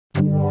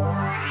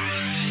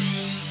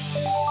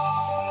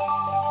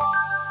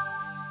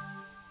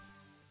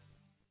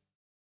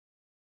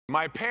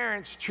My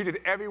parents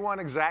treated everyone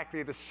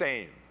exactly the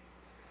same.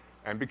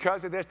 And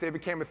because of this, they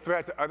became a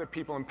threat to other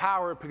people in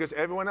power because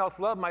everyone else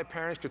loved my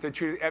parents because they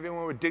treated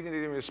everyone with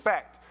dignity and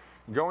respect.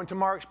 Going to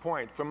Mark's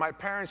point, from my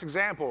parents'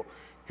 example,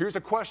 here's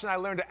a question I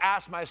learned to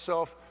ask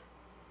myself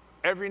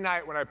every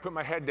night when I put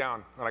my head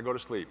down when I go to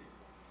sleep.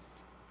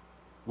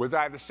 Was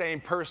I the same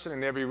person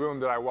in every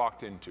room that I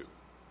walked into?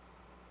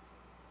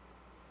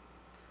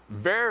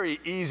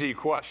 Very easy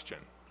question.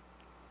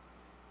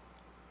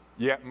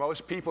 Yet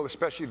most people,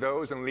 especially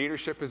those in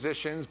leadership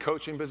positions,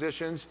 coaching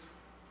positions,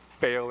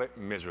 fail it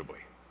miserably.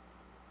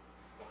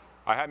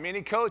 I had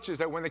many coaches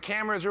that when the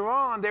cameras are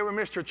on, they were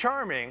Mr.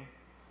 Charming,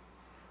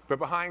 but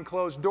behind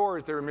closed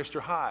doors, they were Mr.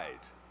 Hyde.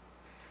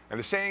 And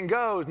the saying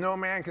goes, no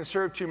man can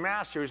serve two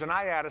masters, and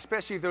I add,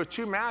 especially if those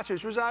two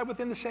masters reside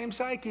within the same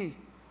psyche.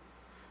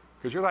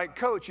 Because you're like,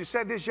 Coach, you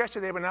said this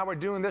yesterday, but now we're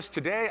doing this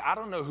today. I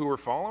don't know who we're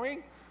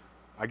following.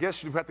 I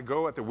guess you have to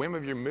go at the whim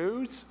of your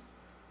moods.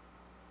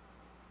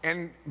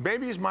 And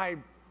maybe it's my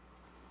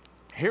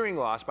hearing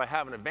loss by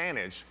having an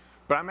advantage,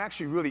 but I'm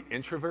actually really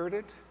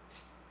introverted.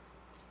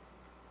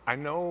 I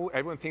know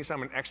everyone thinks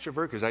I'm an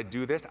extrovert because I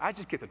do this. I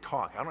just get to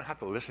talk. I don't have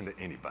to listen to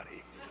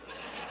anybody.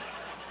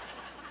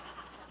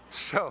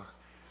 So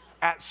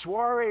at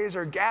soirees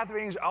or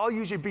gatherings, I'll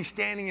usually be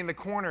standing in the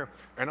corner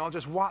and I'll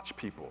just watch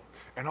people.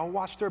 And I'll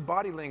watch their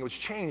body language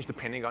change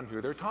depending on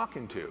who they're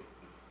talking to.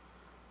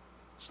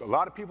 So a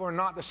lot of people are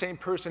not the same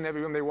person in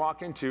every room they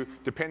walk into,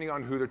 depending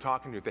on who they're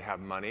talking to, if they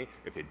have money,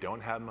 if they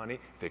don't have money,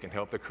 if they can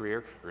help their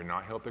career or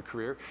not help their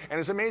career. And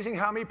it's amazing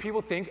how many people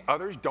think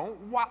others don't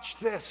watch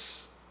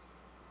this.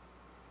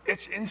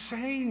 It's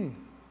insane.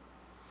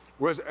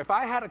 Whereas if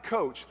I had a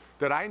coach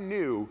that I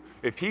knew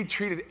if he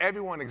treated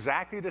everyone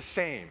exactly the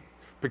same,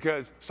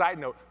 because, side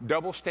note,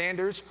 double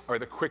standards are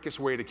the quickest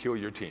way to kill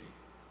your team.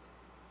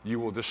 You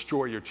will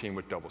destroy your team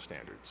with double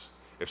standards.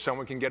 If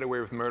someone can get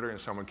away with murder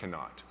and someone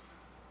cannot.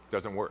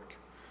 Doesn't work.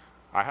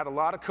 I had a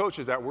lot of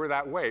coaches that were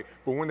that way,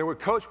 but when the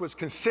coach was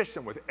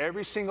consistent with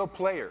every single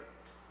player,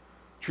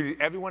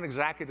 treated everyone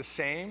exactly the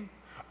same,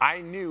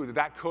 I knew that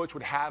that coach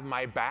would have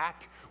my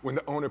back when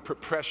the owner put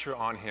pressure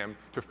on him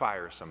to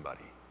fire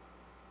somebody.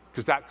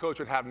 Because that coach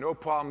would have no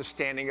problem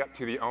standing up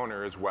to the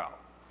owner as well.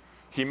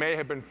 He may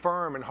have been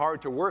firm and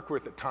hard to work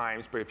with at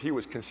times, but if he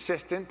was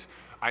consistent,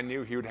 I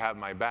knew he would have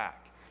my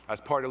back.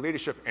 That's part of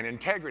leadership and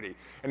integrity.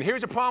 And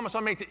here's a promise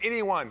I'll make to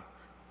anyone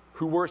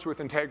who works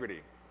with integrity.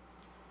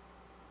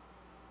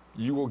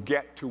 You will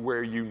get to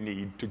where you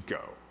need to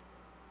go.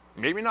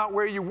 Maybe not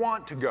where you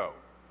want to go,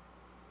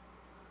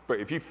 but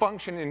if you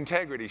function in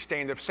integrity,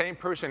 staying the same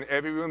person in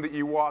every room that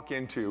you walk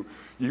into,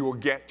 you will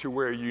get to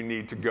where you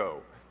need to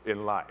go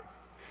in life.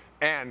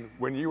 And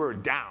when you are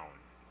down,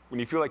 when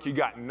you feel like you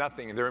got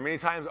nothing, and there are many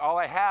times all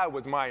I had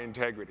was my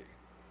integrity,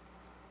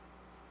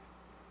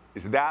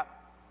 is that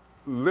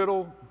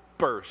little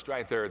burst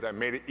right there that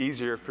made it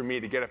easier for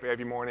me to get up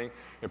every morning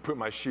and put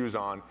my shoes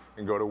on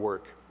and go to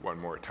work one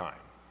more time.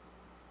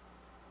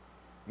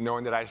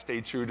 Knowing that I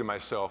stayed true to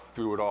myself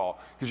through it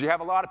all. Because you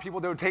have a lot of people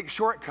that would take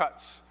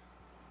shortcuts,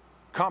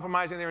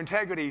 compromising their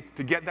integrity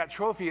to get that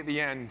trophy at the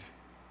end,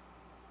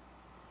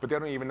 but they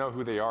don't even know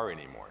who they are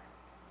anymore.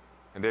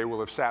 And they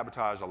will have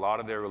sabotaged a lot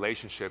of their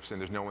relationships,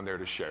 and there's no one there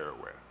to share it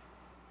with.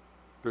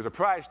 There's a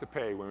price to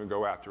pay when we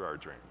go after our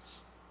dreams.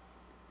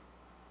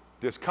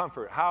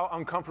 Discomfort. How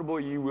uncomfortable are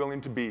you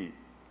willing to be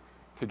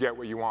to get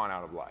what you want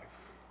out of life?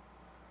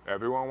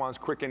 Everyone wants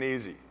quick and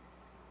easy.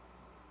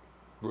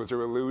 Those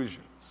are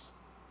illusions.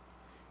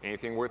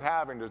 Anything worth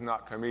having does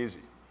not come easy.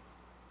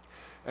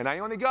 And I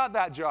only got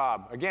that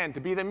job, again,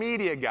 to be the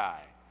media guy,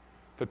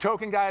 the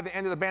token guy at the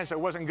end of the bench that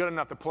wasn't good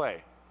enough to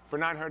play for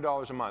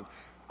 $900 a month.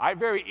 I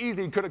very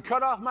easily could have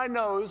cut off my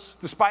nose,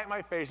 despite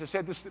my face, and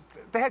said,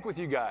 the heck with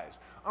you guys.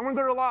 I'm going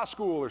to go to law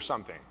school or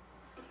something.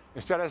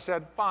 Instead, I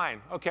said,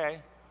 fine,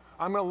 okay.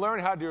 I'm going to learn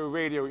how to do a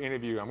radio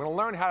interview. I'm going to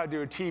learn how to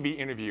do a TV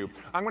interview.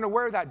 I'm going to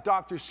wear that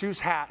Dr. Seuss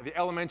hat at the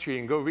elementary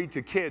and go read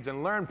to kids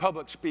and learn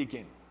public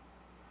speaking.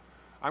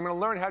 I'm going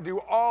to learn how to do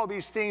all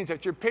these things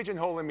that you're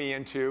pigeonholing me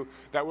into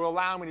that will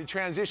allow me to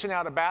transition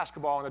out of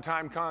basketball when the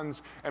time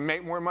comes and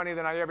make more money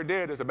than I ever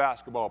did as a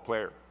basketball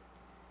player.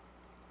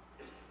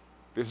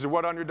 This is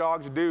what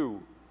underdogs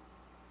do.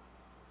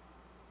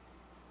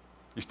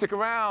 You stick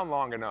around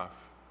long enough,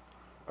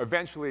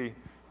 eventually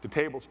the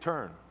tables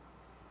turn.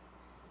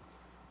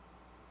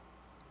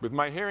 With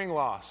my hearing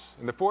loss,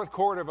 in the fourth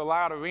quarter of a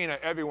loud arena,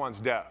 everyone's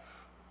deaf.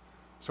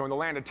 So in the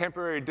land of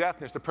temporary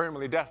deafness, the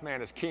permanently deaf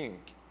man is king.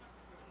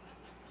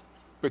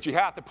 But you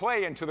have to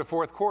play into the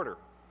fourth quarter.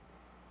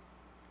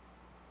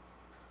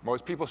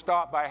 Most people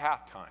stop by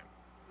halftime.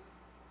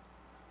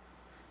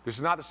 This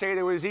is not to say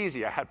that it was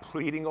easy. I had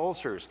bleeding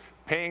ulcers,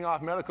 paying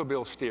off medical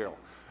bills still.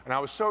 And I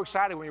was so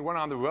excited when we went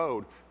on the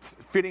road,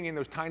 fitting in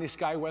those tiny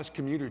SkyWest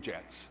commuter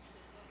jets,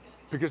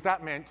 because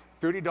that meant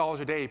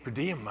 $30 a day per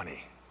diem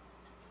money.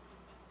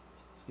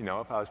 You know,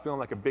 if I was feeling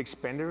like a big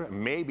spender,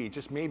 maybe,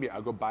 just maybe,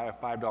 I'll go buy a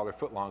 $5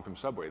 footlong from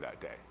Subway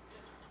that day.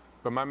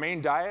 But my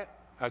main diet,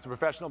 as a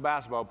professional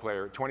basketball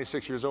player,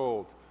 26 years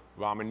old,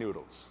 ramen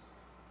noodles.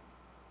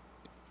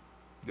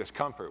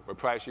 Discomfort. What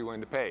price are you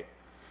willing to pay?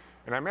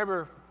 And I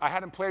remember I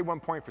hadn't played one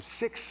point for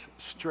 6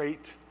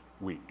 straight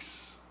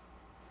weeks.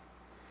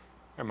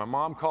 And my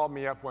mom called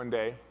me up one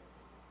day.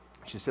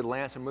 She said,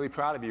 Lance, I'm really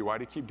proud of you. Why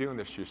do you keep doing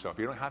this to yourself?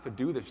 You don't have to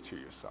do this to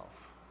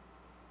yourself.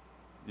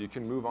 You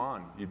can move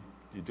on. You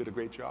did a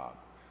great job.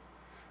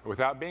 And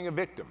without being a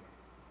victim,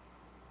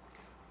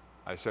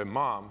 I said,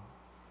 Mom,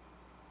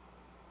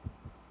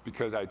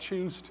 because I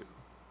choose to.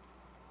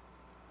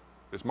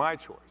 It's my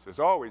choice. It's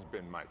always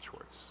been my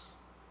choice.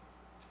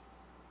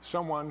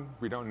 Someone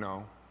we don't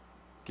know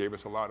gave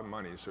us a lot of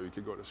money so you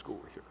could go to school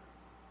here.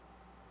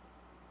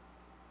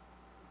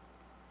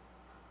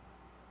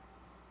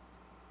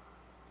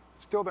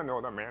 Still don't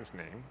know that man's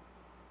name.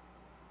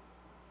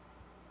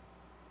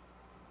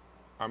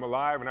 I'm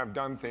alive and I've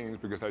done things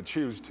because I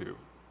choose to,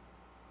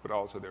 but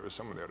also there was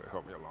someone there to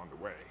help me along the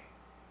way.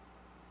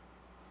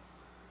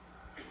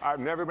 I've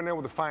never been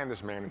able to find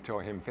this man and tell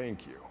him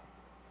thank you.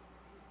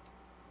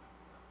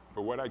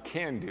 But what I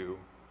can do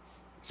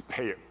is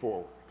pay it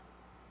forward.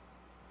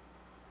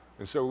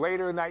 And so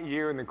later in that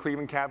year in the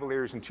Cleveland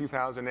Cavaliers in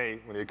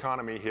 2008, when the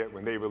economy hit,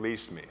 when they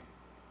released me,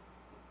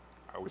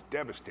 I was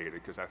devastated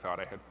because I thought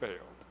I had failed.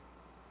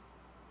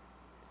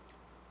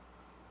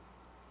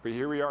 But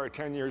here we are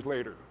 10 years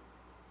later.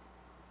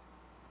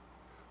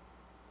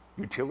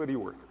 Utility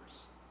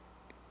workers,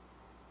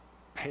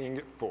 paying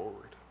it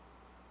forward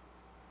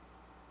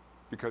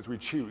because we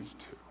choose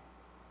to.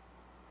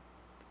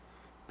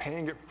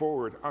 Paying it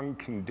forward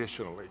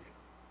unconditionally,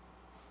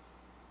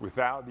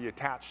 without the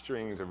attached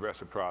strings of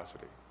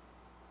reciprocity.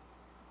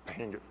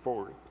 Paying it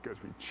forward because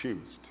we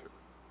choose to.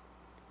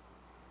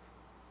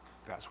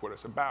 That's what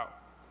it's about.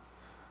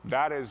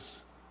 That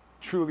is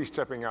truly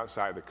stepping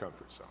outside the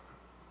comfort zone.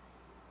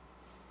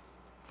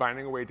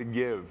 Finding a way to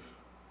give,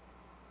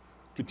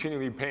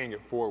 continually paying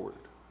it forward.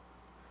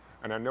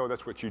 And I know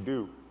that's what you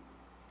do,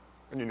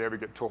 and you never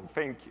get told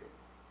thank you.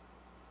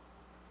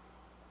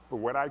 But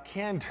what I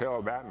can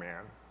tell that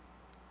man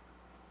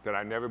that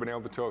I've never been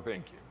able to tell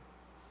thank you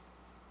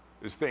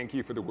is thank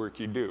you for the work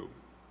you do.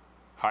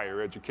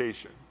 Higher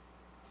education.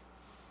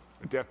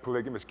 A deaf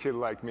polygamist kid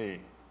like me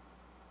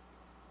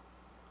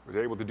was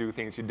able to do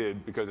things he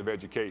did because of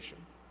education.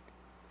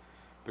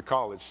 The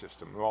college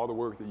system, all the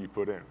work that you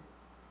put in.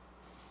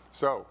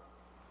 So,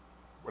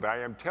 what I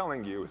am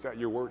telling you is that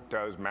your work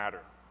does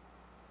matter.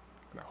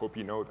 And I hope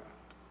you know that.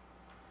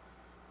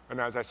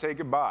 And as I say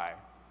goodbye,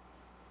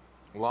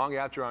 long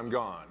after I'm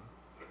gone,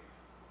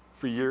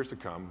 for years to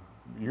come,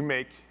 you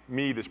make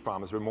me this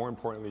promise, but more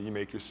importantly, you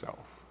make yourself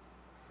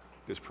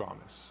this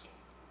promise.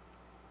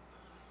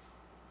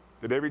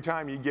 That every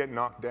time you get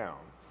knocked down,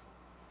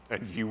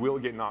 and you will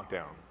get knocked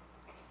down,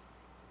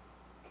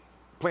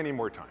 plenty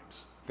more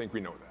times, I think we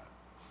know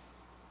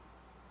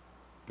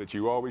that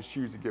you always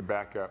choose to get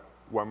back up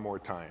one more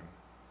time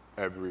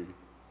every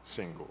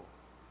single